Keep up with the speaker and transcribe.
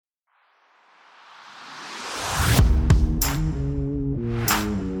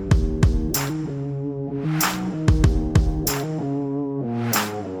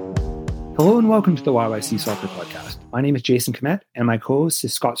welcome to the YYC Soccer Podcast. My name is Jason Komet, and my co-host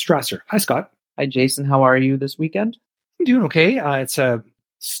is Scott Strasser. Hi, Scott. Hi, Jason. How are you this weekend? I'm doing okay. It's a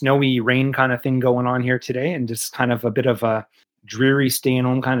snowy rain kind of thing going on here today, and just kind of a bit of a dreary staying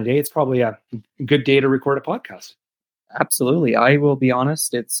home kind of day. It's probably a good day to record a podcast. Absolutely. I will be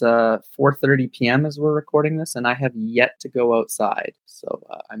honest. It's 4:30 p.m. as we're recording this, and I have yet to go outside. So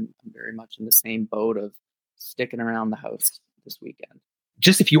I'm very much in the same boat of sticking around the house this weekend.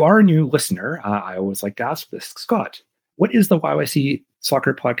 Just if you are a new listener, I always like to ask this. Scott, what is the YYC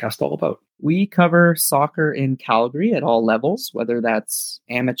Soccer Podcast all about? We cover soccer in Calgary at all levels, whether that's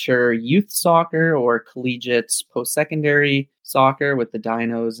amateur youth soccer or collegiate post-secondary soccer with the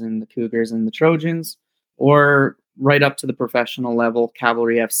Dinos and the Cougars and the Trojans, or right up to the professional level,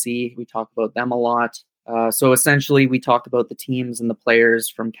 Cavalry FC. We talk about them a lot. So essentially, we talk about the teams and the players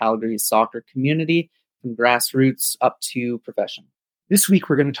from Calgary's soccer community, from grassroots up to profession. This week,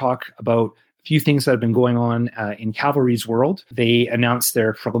 we're going to talk about a few things that have been going on in Cavalry's world. They announced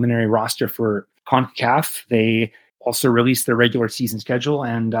their preliminary roster for CONCACAF. They also released their regular season schedule,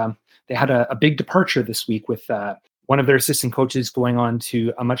 and they had a big departure this week with one of their assistant coaches going on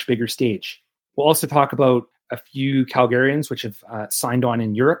to a much bigger stage. We'll also talk about a few Calgarians which have signed on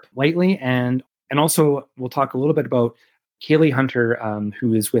in Europe lately, and also we'll talk a little bit about Caleigh Hunter,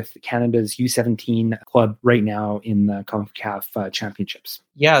 who is with Canada's U17 club right now in the CONCACAF championships.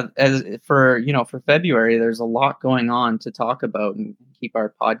 Yeah, for February, there's a lot going on to talk about and keep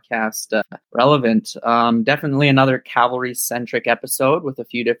our podcast relevant. Definitely another Cavalry-centric episode with a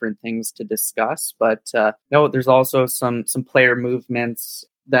few different things to discuss. But there's also some player movements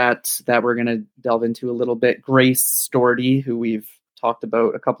that we're going to delve into a little bit. Grace Stordy, who we've talked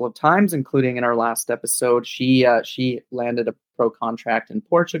about a couple of times, including in our last episode. She landed a pro contract in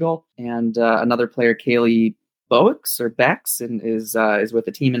Portugal, and another player, Boeckx, and is with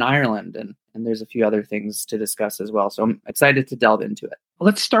a team in Ireland, and there's a few other things to discuss as well. So I'm excited to delve into it. Well,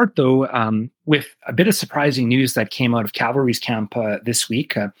 let's start though with a bit of surprising news that came out of Cavalry's camp this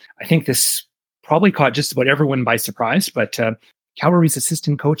week. I think this probably caught just about everyone by surprise, but Cavalry's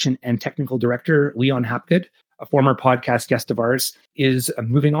assistant coach and technical director, Leon Hapgood, a former podcast guest of ours, is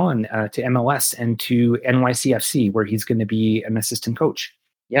moving on to MLS and to NYCFC, where he's going to be an assistant coach.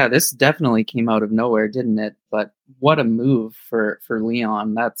 Yeah, this definitely came out of nowhere, didn't it? But what a move for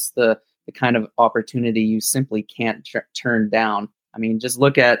Leon. That's the kind of opportunity you simply can't turn down. I mean, just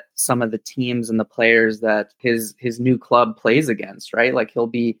look at some of the teams and the players that his new club plays against, right? Like he'll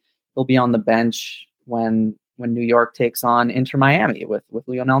be on the bench when New York takes on Inter Miami with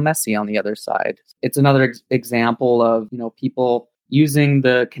Lionel Messi on the other side. It's another example of, people using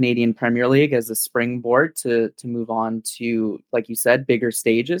the Canadian Premier League as a springboard to move on to, like you said, bigger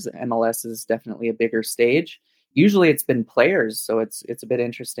stages. MLS is definitely a bigger stage. Usually it's been players, so it's a bit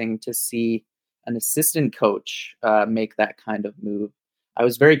interesting to see an assistant coach make that kind of move. I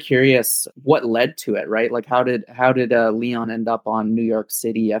was very curious what led to it, right? Like how did Leon end up on New York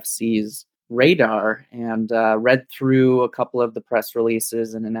City FC's radar, and read through a couple of the press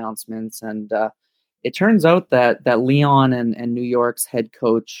releases and announcements, and it turns out that Leon and New York's head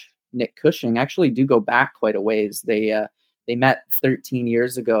coach Nick Cushing actually do go back quite a ways. They met 13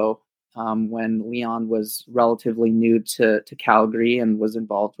 years ago when Leon was relatively new to Calgary and was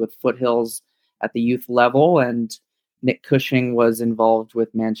involved with Foothills at the youth level, and Nick Cushing was involved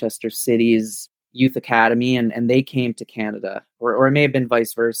with Manchester City's youth academy, and they came to Canada, or it may have been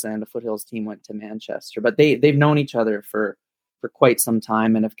vice versa, and the Foothills team went to Manchester. But they've known each other for quite some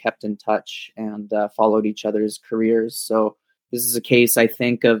time and have kept in touch and followed each other's careers. So this is a case, I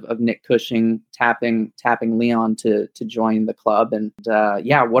think, of Nick Cushing tapping Leon to join the club, and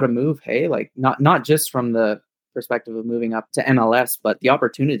what a move! Hey, like not just from the perspective of moving up to MLS, but the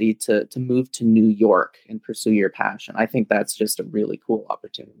opportunity to move to New York and pursue your passion. I think that's just a really cool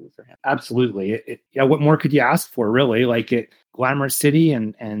opportunity for him. Absolutely. What more could you ask for, really? Like glamorous city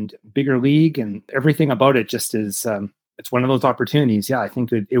and bigger league and everything about it just is, it's one of those opportunities. Yeah, I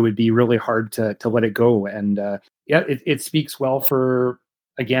think it would be really hard to let it go. And it speaks well for,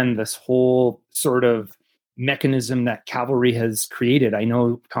 again, this whole sort of mechanism that Cavalry has created. I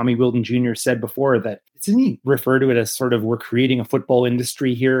know Tommy Wilden Jr. said before that, didn't he refer to it as sort of, we're creating a football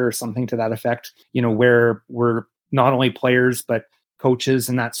industry here or something to that effect, where we're not only players, but coaches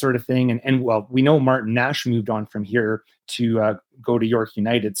and that sort of thing. And well, we know Martin Nash moved on from here to go to York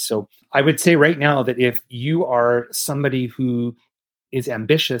United. So I would say right now that if you are somebody who is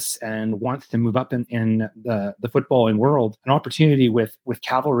ambitious and wants to move up in the footballing world, an opportunity with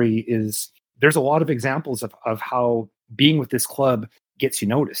Cavalry is, there's a lot of examples of how being with this club gets you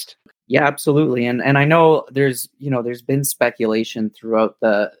noticed. Yeah, absolutely. And I know there's been speculation throughout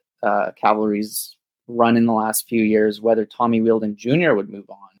the Cavalry's run in the last few years, whether Tommy Wheeldon Jr. would move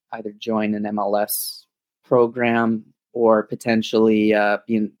on, either join an MLS program or potentially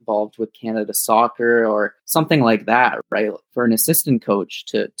be involved with Canada Soccer or something like that, right? For an assistant coach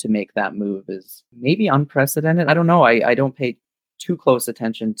to make that move is maybe unprecedented. I don't know. I don't pay too close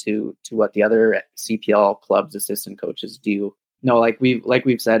attention to what the other CPL clubs assistant coaches do. No, like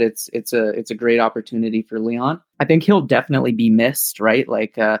we've said, it's a great opportunity for Leon. I think he'll definitely be missed, right?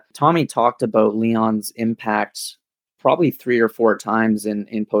 Like Tommy talked about Leon's impact probably 3 or 4 times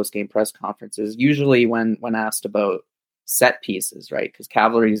in post-game press conferences, usually when asked about set pieces, right? Because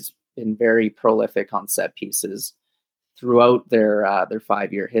Cavalry's been very prolific on set pieces throughout their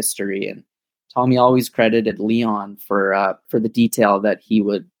 5-year history, and Tommy always credited Leon for the detail that he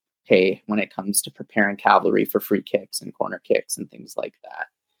would pay when it comes to preparing Cavalry for free kicks and corner kicks and things like that.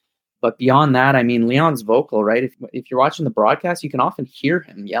 But beyond that, I mean, Leon's vocal, right? If you're watching the broadcast, you can often hear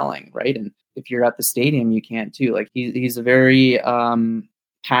him yelling, right? And if you're at the stadium, you can't too. Like he's a very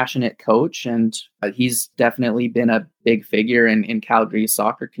passionate coach, and he's definitely been a big figure in Calgary's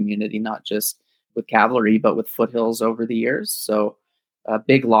soccer community, not just with Cavalry, but with Foothills over the years. So a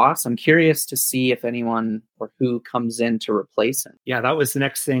big loss. I'm curious to see if anyone or who comes in to replace him. Yeah, that was the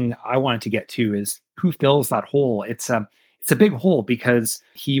next thing I wanted to get to, is who fills that hole. It's a big hole because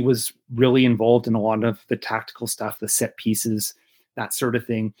he was really involved in a lot of the tactical stuff, the set pieces, that sort of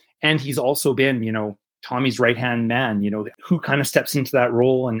thing. And he's also been, Tommy's right-hand man, who kind of steps into that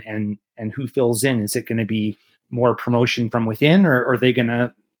role and who fills in. Is it going to be more promotion from within, or are they going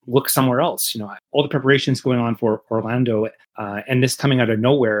to look somewhere else? All the preparations going on for Orlando and this coming out of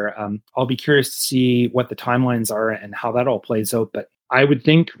nowhere. I'll be curious to see what the timelines are and how that all plays out. But I would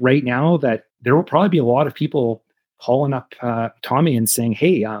think right now that there will probably be a lot of people calling up Tommy and saying,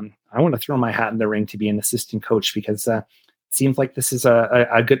 hey, I want to throw my hat in the ring to be an assistant coach, because it seems like this is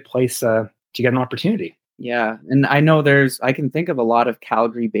a good place to get an opportunity. Yeah. And I know I can think of a lot of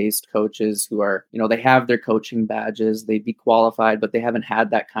Calgary-based coaches who are, they have their coaching badges, they'd be qualified, but they haven't had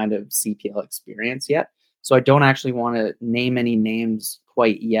that kind of CPL experience yet. So I don't actually want to name any names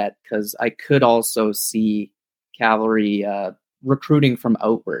quite yet, because I could also see Cavalry recruiting from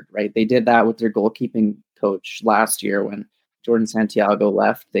outward, right? They did that with their goalkeeping coach last year when Jordan Santiago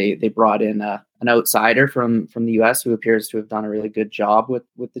left. They brought in an outsider from the US who appears to have done a really good job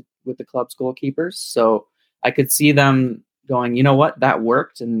with the club's goalkeepers. So I could see them going, you know what, that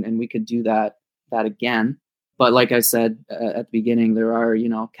worked, and we could do that again. But like I said at the beginning, there are,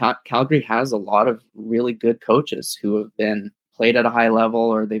 Calgary has a lot of really good coaches who have been played at a high level,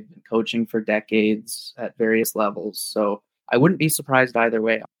 or they've been coaching for decades at various levels. So I wouldn't be surprised either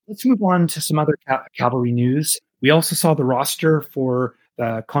way. Let's move on to some other Cavalry news. We also saw the roster for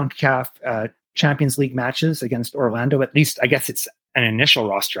the CONCACAF Champions League matches against Orlando. At least, I guess it's an initial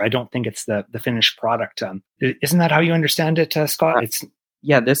roster. I don't think it's the finished product. Isn't that how you understand it, Scott?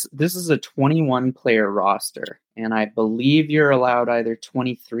 This is a 21 player roster, and I believe you're allowed either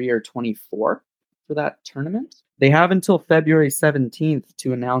 23 or 24 for that tournament. They have until February 17th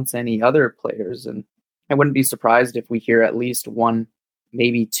to announce any other players, and I wouldn't be surprised if we hear at least one,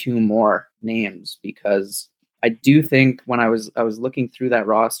 maybe 2 more names, because I do think when I was looking through that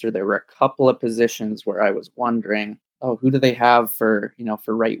roster, there were a couple of positions where I was wondering, who do they have for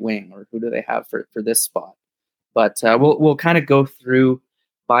right wing, or who do they have for this spot? But we'll kind of go through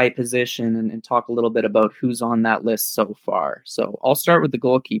by position and talk a little bit about who's on that list so far. So I'll start with the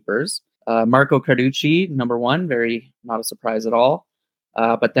goalkeepers. Marco Carducci, number 1, very not a surprise at all.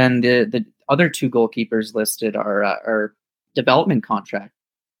 But then the other 2 goalkeepers listed are development contract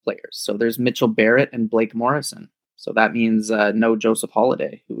players. So there's Mitchell Barrett and Blake Morrison. So that means no Joseph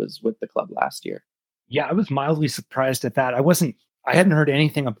Holiday, who was with the club last year. Yeah, I was mildly surprised at that. I hadn't heard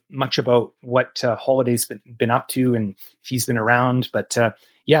anything much about what Holiday's been up to and if he's been around. But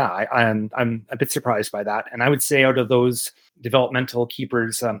I'm a bit surprised by that. And I would say out of those developmental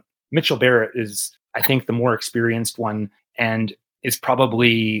keepers, Mitchell Barrett is, I think, the more experienced one, and is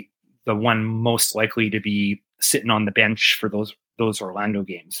probably the one most likely to be sitting on the bench for those Orlando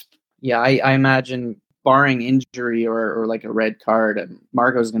games. Yeah, I imagine, barring injury or like a red card,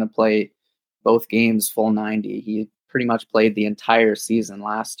 Marco's going to play both games full 90. He pretty much played the entire season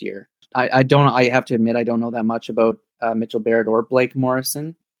last year. I have to admit, I don't know that much about Mitchell Barrett or Blake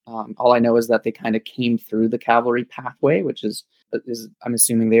Morrison. All I know is that they kind of came through the Cavalry pathway, which is I'm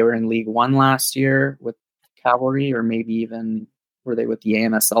assuming they were in League One last year with Cavalry, or maybe even were they with the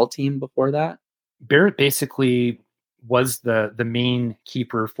AMSL team before that? Barrett basically was the main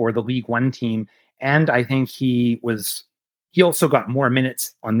keeper for the League One team, and I think he also got more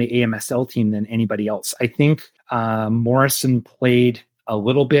minutes on the AMSL team than anybody else. I think Morrison played a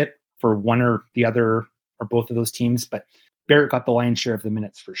little bit for one or the other or both of those teams, but Barrett got the lion's share of the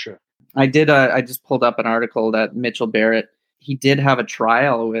minutes for sure. I just pulled up an article that Mitchell Barrett, he did have a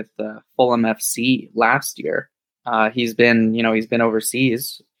trial with Fulham FC last year. He's been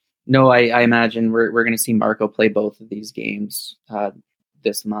overseas. No, I imagine we're going to see Marco play both of these games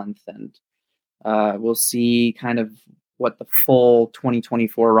this month, and we'll see kind of what the full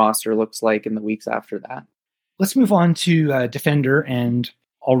 2024 roster looks like in the weeks after that. Let's move on to defender, and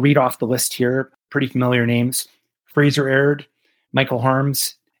I'll read off the list here. Pretty familiar names: Fraser Aird, Michael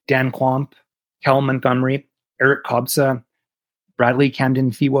Harms, Dan Klomp, Cal Montgomery, Eric Kobsa, Bradley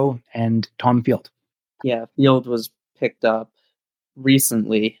Camden Thiwo, and Tom Field. Yeah, Field was picked up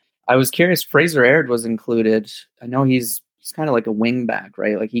recently. I was curious, Fraser Aird was included. I know he's kind of like a wing back,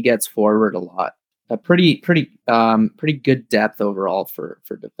 right? Like he gets forward a lot. A pretty good depth overall for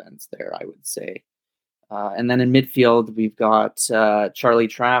defense there, I would say. And then in midfield, we've got Charlie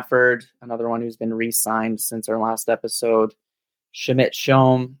Trafford, another one who's been re-signed since our last episode, Shamit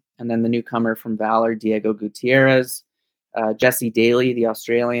Shome, and then the newcomer from Valor, Diego Gutierrez. Jesse Daly, the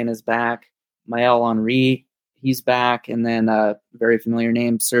Australian, is back. Mael Henry, he's back. And then a very familiar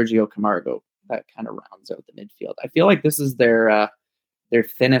name, Sergio Camargo. That kind of rounds out the midfield. I feel like this is their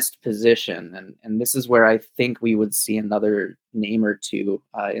thinnest position, and this is where I think we would see another name or two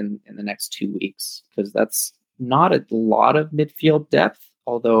in the next 2 weeks, because that's not a lot of midfield depth.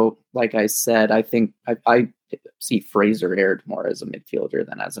 Although, like I said, I think I see Fraser Aird more as a midfielder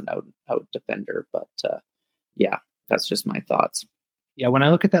than as an out defender. But yeah, that's just my thoughts. Yeah, when I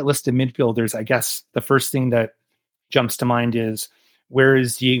look at that list of midfielders, I guess the first thing that jumps to mind is, where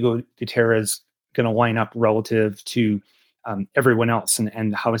is Diego Gutierrez going to line up relative to everyone else,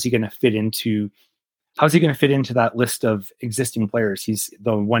 and how is he going to fit into that list of existing players? He's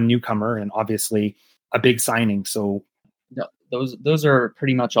the one newcomer and obviously a big signing. So no, those are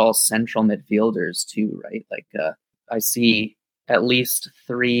pretty much all central midfielders too, right? Like I see at least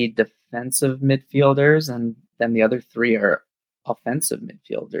 3 defensive midfielders, and then the other 3 are offensive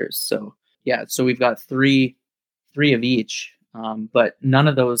midfielders. So yeah, so we've got three of each. But none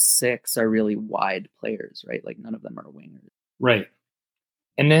of those 6 are really wide players, right? Like none of them are wingers. Right.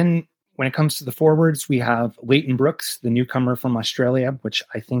 And then when it comes to the forwards, we have Leighton Brooks, the newcomer from Australia, which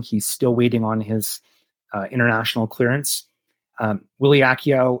I think he's still waiting on his international clearance. Willie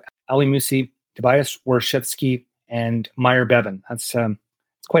Akio, Ali Musi, Tobias Warshevsky, and Meyer Bevan. It's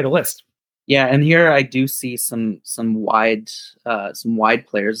quite a list. Yeah, and here I do see some wide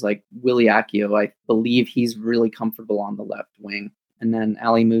players like Willie Akio. I believe he's really comfortable on the left wing, and then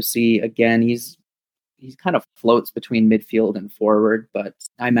Ali Musi again. He's kind of floats between midfield and forward, but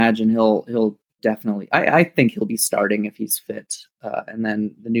I imagine he'll definitely. I think he'll be starting if he's fit. And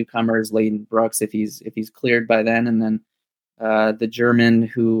then the newcomer is Leighton Brooks if he's cleared by then, and then the German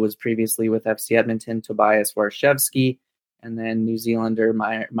who was previously with FC Edmonton, Tobias Warshevsky. And then New Zealander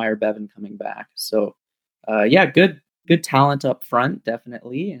Meyer Bevan coming back. So, yeah, good talent up front,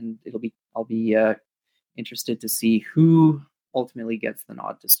 definitely. And I'll be interested to see who ultimately gets the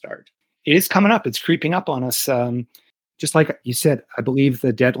nod to start. It is coming up. It's creeping up on us. Just like you said, I believe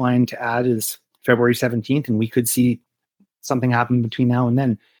the deadline to add is February 17th, and we could see something happen between now and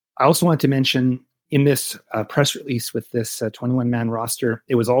then. I also want to mention in this press release with this 21-man roster,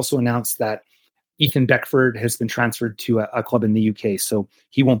 it was also announced that Ethan Beckford has been transferred to a club in the UK, so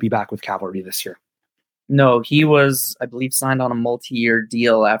he won't be back with Cavalry this year. No, he was, I believe, signed on a multi-year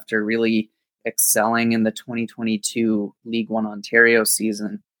deal after really excelling in the 2022 League One Ontario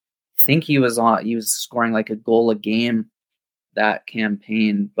season. I think he was scoring like a goal a game that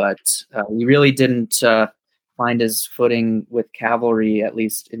campaign, but he really didn't find his footing with Cavalry, at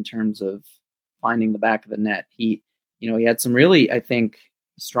least in terms of finding the back of the net. He had some really, I think,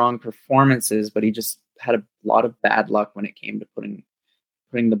 strong performances, but he just had a lot of bad luck when it came to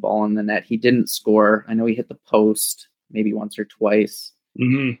putting the ball in the net. He didn't score. I know he hit the post maybe once or twice,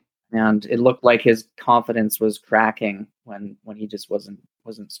 and it looked like his confidence was cracking when he just wasn't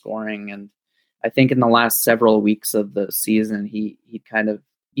scoring. And I think in the last several weeks of the season, he kind of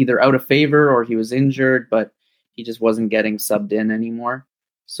either out of favor or he was injured, but he just wasn't getting subbed in anymore.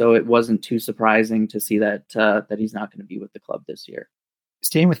 So it wasn't too surprising to see that he's not going to be with the club this year.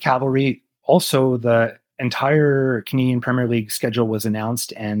 Staying with Cavalry, also the entire Canadian Premier League schedule was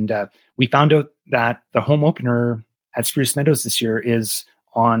announced, and we found out that the home opener at Spruce Meadows this year is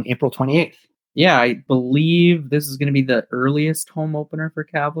on April 28th. Yeah, I believe this is going to be the earliest home opener for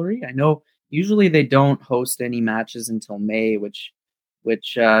Cavalry. I know usually they don't host any matches until May, which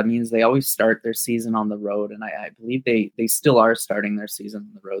means they always start their season on the road, and I believe they still are starting their season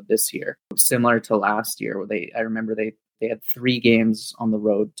on the road this year, similar to last year where I remember they they had 3 games on the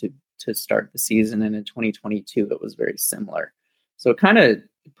road to start the season, and in 2022 it was very similar. So it kind of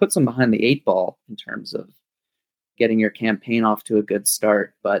puts them behind the 8 ball in terms of getting your campaign off to a good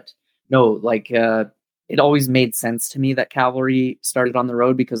start. But no, it always made sense to me that Cavalry started on the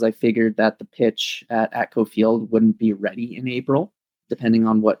road, because I figured that the pitch at Atco Field wouldn't be ready in April, depending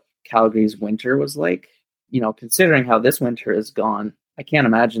on what Calgary's winter was like. Considering how this winter has gone, I can't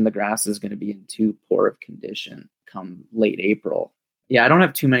imagine the grass is going to be in too poor of condition come late April. Yeah, I don't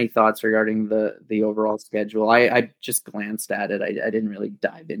have too many thoughts regarding the overall schedule. I just glanced at it. I didn't really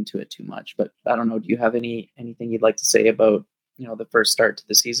dive into it too much, but I don't know. Do you have anything you'd like to say about, the first start to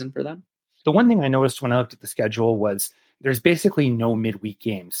the season for them? The one thing I noticed when I looked at the schedule was there's basically no midweek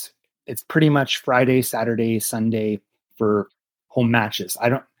games. It's pretty much Friday, Saturday, Sunday for home matches.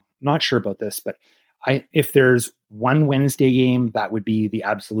 Not sure about this, but if there's one Wednesday game, that would be the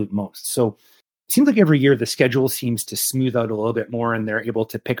absolute most. So it seems like every year the schedule seems to smooth out a little bit more, and they're able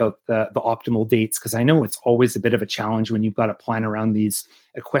to pick out the optimal dates. Because I know it's always a bit of a challenge when you've got to plan around these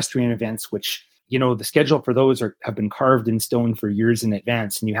equestrian events, which, the schedule for those have been carved in stone for years in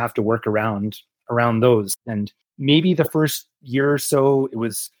advance, and you have to work around those. And maybe the first year or so, it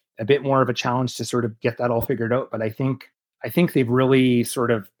was a bit more of a challenge to sort of get that all figured out. But I think they've really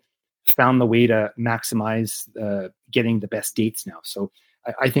sort of found the way to maximize getting the best dates now. So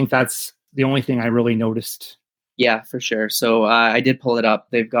I think that's the only thing I really noticed. Yeah, for sure. So I did pull it up.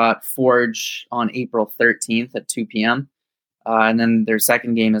 They've got Forge on April 13th at 2 p.m. And then their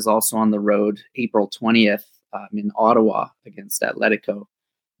second game is also on the road, April 20th in Ottawa against Atletico.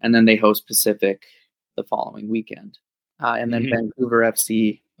 And then they host Pacific the following weekend. And then Vancouver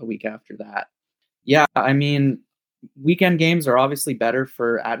FC a week after that. Yeah, I mean, weekend games are obviously better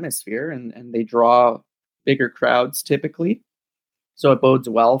for atmosphere, and they draw bigger crowds typically. So it bodes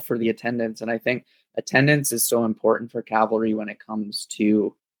well for the attendance. And I think attendance is so important for Cavalry when it comes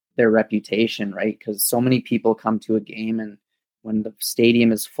to their reputation, right? Because so many people come to a game, and when the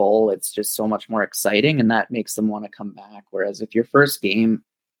stadium is full, it's just so much more exciting, and that makes them want to come back. Whereas if your first game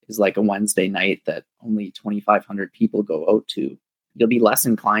is like a Wednesday night that only 2,500 people go out to, you'll be less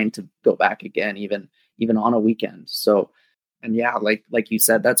inclined to go back again, even on a weekend. So, and yeah, like you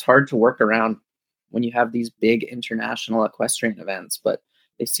said, that's hard to work around when you have these big international equestrian events, but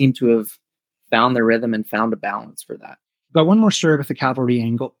they seem to have found their rhythm and found a balance for that. Got one more story with the Cavalry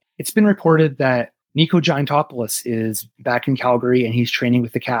angle. It's been reported that Nico Giantopoulos is back in Calgary, and he's training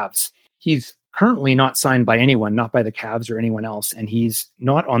with the Cavs. He's currently not signed by anyone, not by the Cavs or anyone else, and he's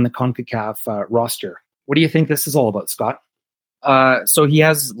not on the CONCACAF roster. What do you think this is all about, Scott? So he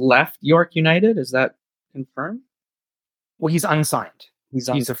has left York United. Is that confirmed? Well, he's unsigned.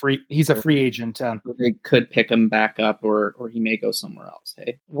 He's a free agent. They could pick him back up, or he may go somewhere else.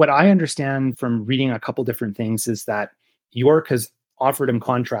 Hey, what I understand from reading a couple different things is that York has offered him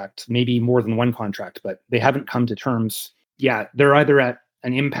contract, maybe more than one contract, but they haven't come to terms. Yeah, they're either at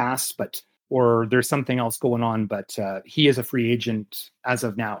an impasse, or there's something else going on. But he is a free agent as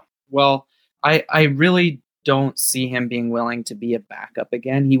of now. Well, I really don't see him being willing to be a backup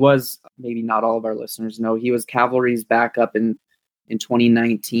again. He was, maybe not all of our listeners know, he was Cavalry's backup in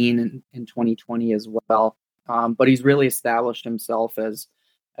 2019 and in 2020 as well. But he's really established himself as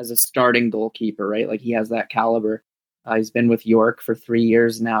a starting goalkeeper, right? Like, he has that caliber. He's been with York for 3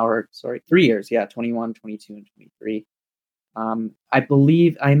 years now, 3 years. Yeah, 21, 22, and 23.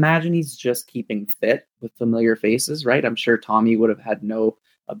 I imagine he's just keeping fit with familiar faces, right? I'm sure Tommy would have had no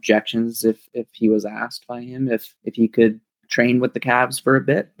objections if he was asked by him if he could train with the Cavs for a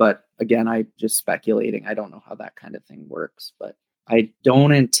bit. But again, I'm just speculating. I don't know how that kind of thing works, but I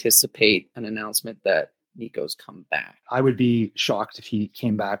don't anticipate an announcement that Nico's come back. I would be shocked if he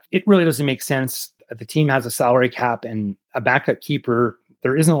came back. It really doesn't make sense. The team has a salary cap, and a backup keeper,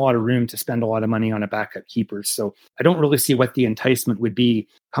 there isn't a lot of room to spend a lot of money on a backup keeper. So I don't really see what the enticement would be.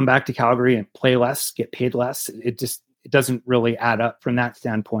 Come back to Calgary and play less, get paid less. It doesn't really add up from that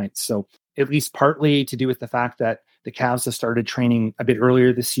standpoint. So at least partly to do with the fact that the Cavs have started training a bit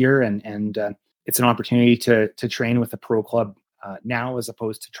earlier this year, and it's an opportunity to train with a pro club now, as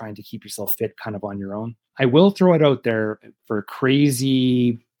opposed to trying to keep yourself fit kind of on your own. I will throw it out there for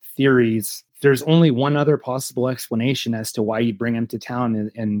crazy theories. There's only one other possible explanation as to why you bring him to town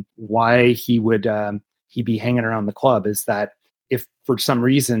and why he would be hanging around the club, is that if for some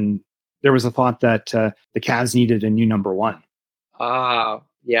reason there was a thought that the Cavs needed a new number one.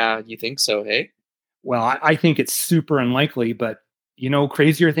 Yeah, you think so, hey? Well, I think it's super unlikely, but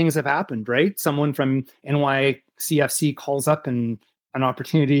crazier things have happened, right? Someone from NYCFC calls up and an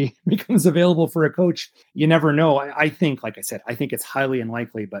opportunity becomes available for a coach. You never know. I think, like I said, I think it's highly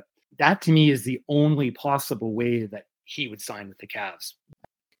unlikely, but that to me is the only possible way that he would sign with the Cavs.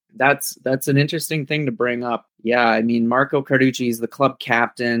 That's an interesting thing to bring up. Yeah, I mean, Marco Carducci is the club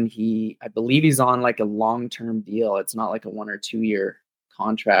captain. I believe he's on like a long-term deal. It's not like a 1 or 2 year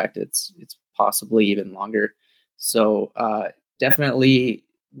contract. It's possibly even longer. So definitely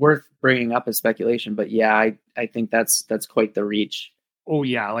worth bringing up as speculation. But yeah, I think that's quite the reach. Oh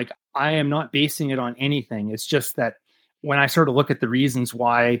yeah, like I am not basing it on anything. It's just that when I sort of look at the reasons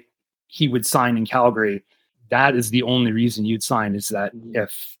why he would sign in Calgary, that is the only reason you'd sign, is that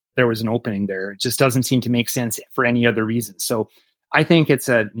if there was an opening there. It just doesn't seem to make sense for any other reason. So I think it's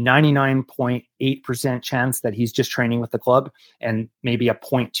a 99.8% chance that he's just training with the club, and maybe a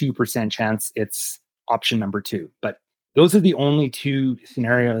 0.2% chance it's option number 2. But those are the only 2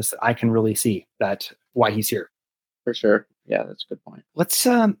 scenarios that I can really see that why he's here. For sure. Yeah, that's a good point. Let's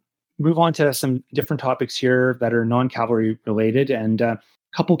move on to some different topics here that are non-Cavalry related, and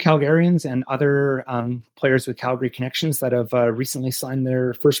couple Calgarians and other players with Calgary connections that have recently signed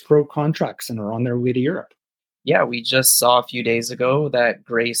their first pro contracts and are on their way to Europe. Yeah, we just saw a few days ago that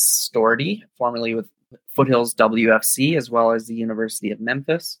Grace Stordy, formerly with Foothills WFC, as well as the University of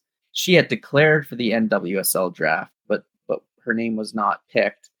Memphis, she had declared for the NWSL draft, but her name was not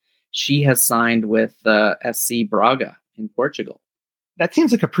picked. She has signed with SC Braga in Portugal. That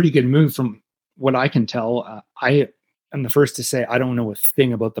seems like a pretty good move from what I can tell. I'm the first to say I don't know a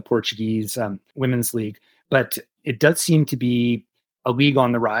thing about the Portuguese women's league, but it does seem to be a league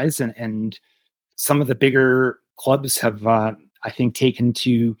on the rise, and some of the bigger clubs have, I think, taken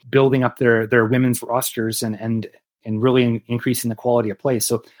to building up their women's rosters and really increasing the quality of play.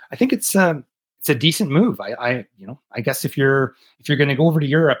 So I think it's a decent move. I guess if you're going to go over to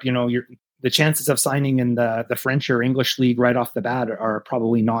Europe, the chances of signing in the French or English league right off the bat are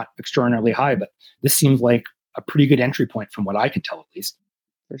probably not extraordinarily high, but this seems like a pretty good entry point from what I can tell, at least.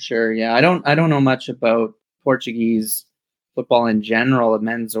 For sure. Yeah. I don't know much about Portuguese football in general,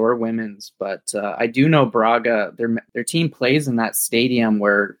 men's or women's, but I do know Braga, their team plays in that stadium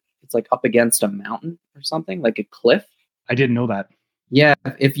where it's like up against a mountain or something, like a cliff. I didn't know that. Yeah.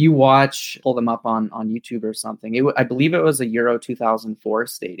 If you pull them up on YouTube or something, I believe it was a Euro 2004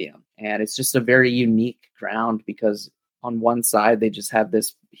 stadium. And it's just a very unique ground because on one side, they just have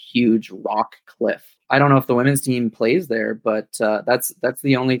this huge rock cliff. I don't know if the women's team plays there, but that's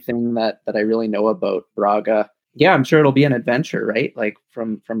the only thing that I really know about Braga. Yeah, I'm sure it'll be an adventure, right? Like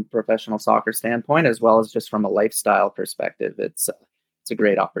from professional soccer standpoint, as well as just from a lifestyle perspective. It's a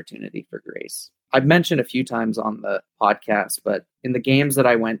great opportunity for Grace. I've mentioned a few times on the podcast, but in the games that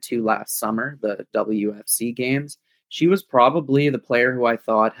I went to last summer, the WFC games, she was probably the player who I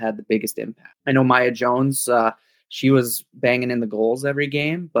thought had the biggest impact. I know Maya Jones, she was banging in the goals every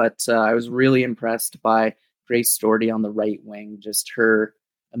game, but I was really impressed by Grace Stordy on the right wing. Just her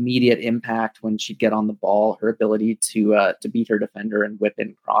immediate impact when she'd get on the ball, her ability to beat her defender and whip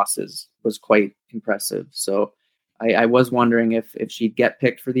in crosses was quite impressive. So I was wondering if she'd get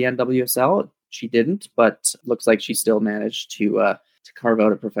picked for the NWSL. She didn't, but looks like she still managed to carve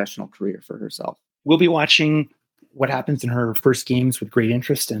out a professional career for herself. We'll be watching what happens in her first games with great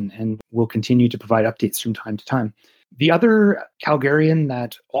interest, and we'll continue to provide updates from time to time. The other Calgarian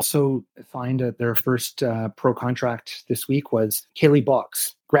that also signed their first pro contract this week was Caleigh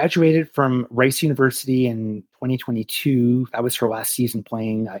Boeckx. Graduated from Rice University in 2022. That was her last season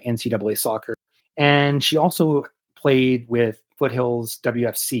playing NCAA soccer. And she also played with Foothills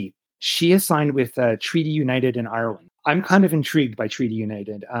WFC. She is signed with Treaty United in Ireland. I'm kind of intrigued by Treaty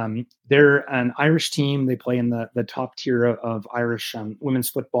United. They're an Irish team. They play in the top tier of Irish women's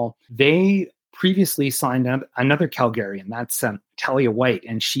football. They previously signed up another Calgarian. That's Talia White,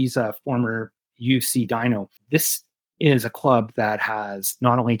 and she's a former UC Dino. This is a club that has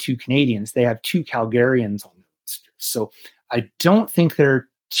not only 2 Canadians, they have 2 Calgarians on the roster. So I don't think there are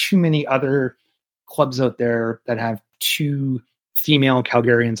too many other clubs out there that have 2 female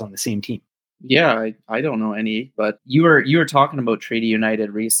Calgarians on the same team. Yeah, I don't know any, but you were talking about Treaty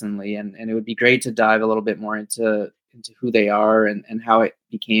United recently, and it would be great to dive a little bit more into who they are and how it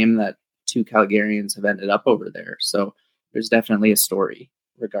became that 2 Calgarians have ended up over there. So there's definitely a story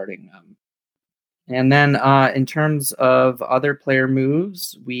regarding them. And then in terms of other player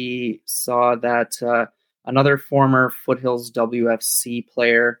moves, we saw that another former Foothills WFC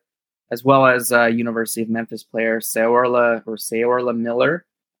player, as well as University of Memphis player, Seorla Miller,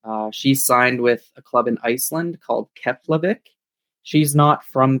 she signed with a club in Iceland called Keflavik. She's not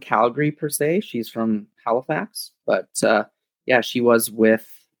from Calgary per se. She's from Halifax. But she was with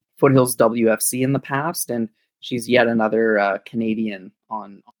Foothills WFC in the past, and she's yet another Canadian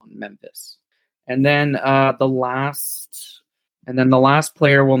on Memphis. And then the last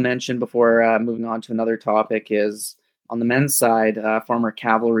player we'll mention before moving on to another topic is On the men's side, former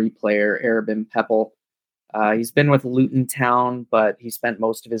Cavalry player Arabin Pepple. He's been with Luton Town, but he spent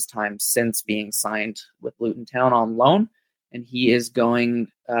most of his time since being signed with Luton Town on loan. And he is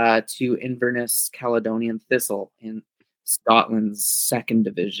going to Inverness Caledonian Thistle in Scotland's second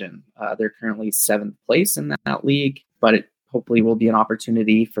division. They're currently 7th place in that league, but it hopefully will be an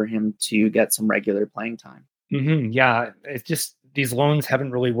opportunity for him to get some regular playing time. Mm-hmm. Yeah, it's just these loans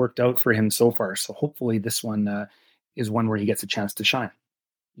haven't really worked out for him so far. So hopefully this one is one where he gets a chance to shine.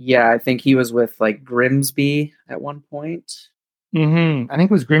 Yeah, I think he was with like Grimsby at one point. Mm-hmm. I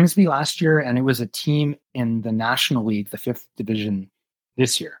think it was Grimsby last year, and it was a team in the National League, the 5th division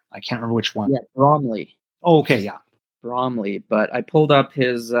this year. I can't remember which one. Yeah, Bromley. Oh, okay, yeah. Bromley. But I pulled up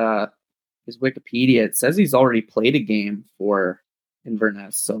his Wikipedia. It says he's already played a game for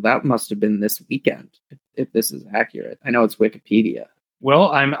Inverness, so that must have been this weekend, if this is accurate. I know it's Wikipedia.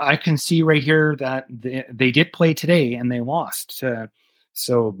 Well, I can see right here that they did play today and they lost.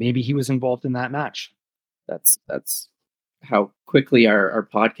 So maybe he was involved in that match. That's how quickly our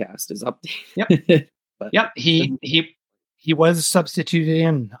podcast is updated. Yep. But yep. He was substituted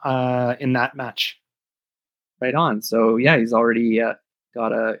in that match. Right on. So yeah, he's already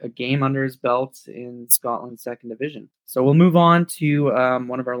got a game under his belt in Scotland's second division. So we'll move on to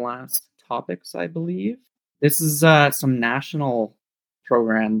one of our last topics, I believe. This is some national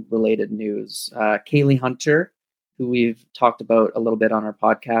program related news. Caleigh Hunter, who we've talked about a little bit on our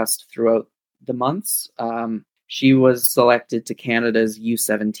podcast throughout the months. She was selected to Canada's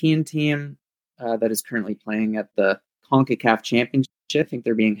U17 team that is currently playing at the CONCACAF Championship. I think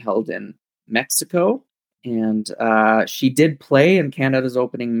they're being held in Mexico. And she did play in Canada's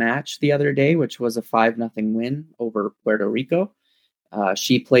opening match the other day, which was a 5-0 win over Puerto Rico.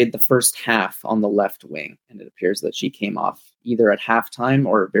 She played the first half on the left wing, and it appears that she came off either at halftime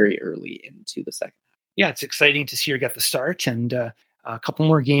or very early into the second half. Yeah, it's exciting to see her get the start, and a couple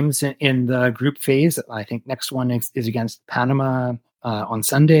more games in the group phase. I think next one is against Panama on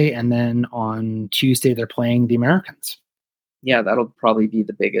Sunday, and then on Tuesday they're playing the Americans. Yeah, that'll probably be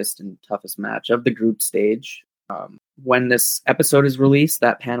the biggest and toughest match of the group stage. When this episode is released,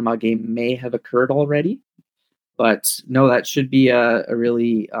 that Panama game may have occurred already. But no, that should be a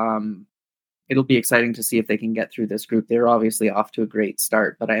really... it'll be exciting to see if they can get through this group. They're obviously off to a great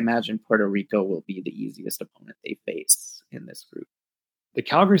start, but I imagine Puerto Rico will be the easiest opponent they face in this group. The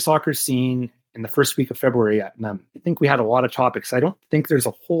Calgary soccer scene in the first week of February, I think we had a lot of topics. I don't think there's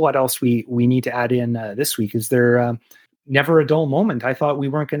a whole lot else we need to add in this week. Is there... never a dull moment. I thought we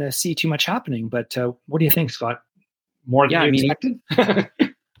weren't going to see too much happening, but what do you think, Scott? More than you expected?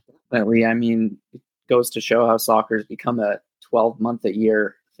 Definitely. I mean, it goes to show how soccer has become a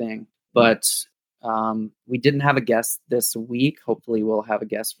 12-month-a-year thing. But we didn't have a guest this week. Hopefully we'll have a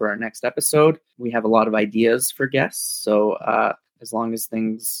guest for our next episode. We have a lot of ideas for guests. So as long as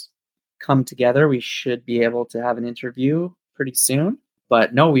things come together, we should be able to have an interview pretty soon.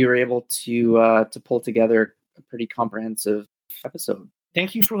 But no, we were able to pull together a pretty comprehensive episode.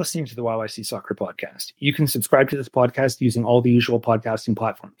 Thank you for listening to the YYC Soccer Podcast. You can subscribe to this podcast using all the usual podcasting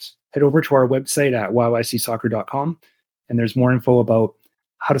platforms. Head over to our website at yycsoccer.com, and there's more info about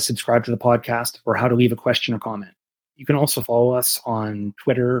how to subscribe to the podcast or how to leave a question or comment. You can also follow us on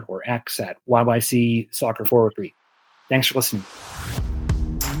Twitter or X at YYC Soccer 403. Thanks for listening.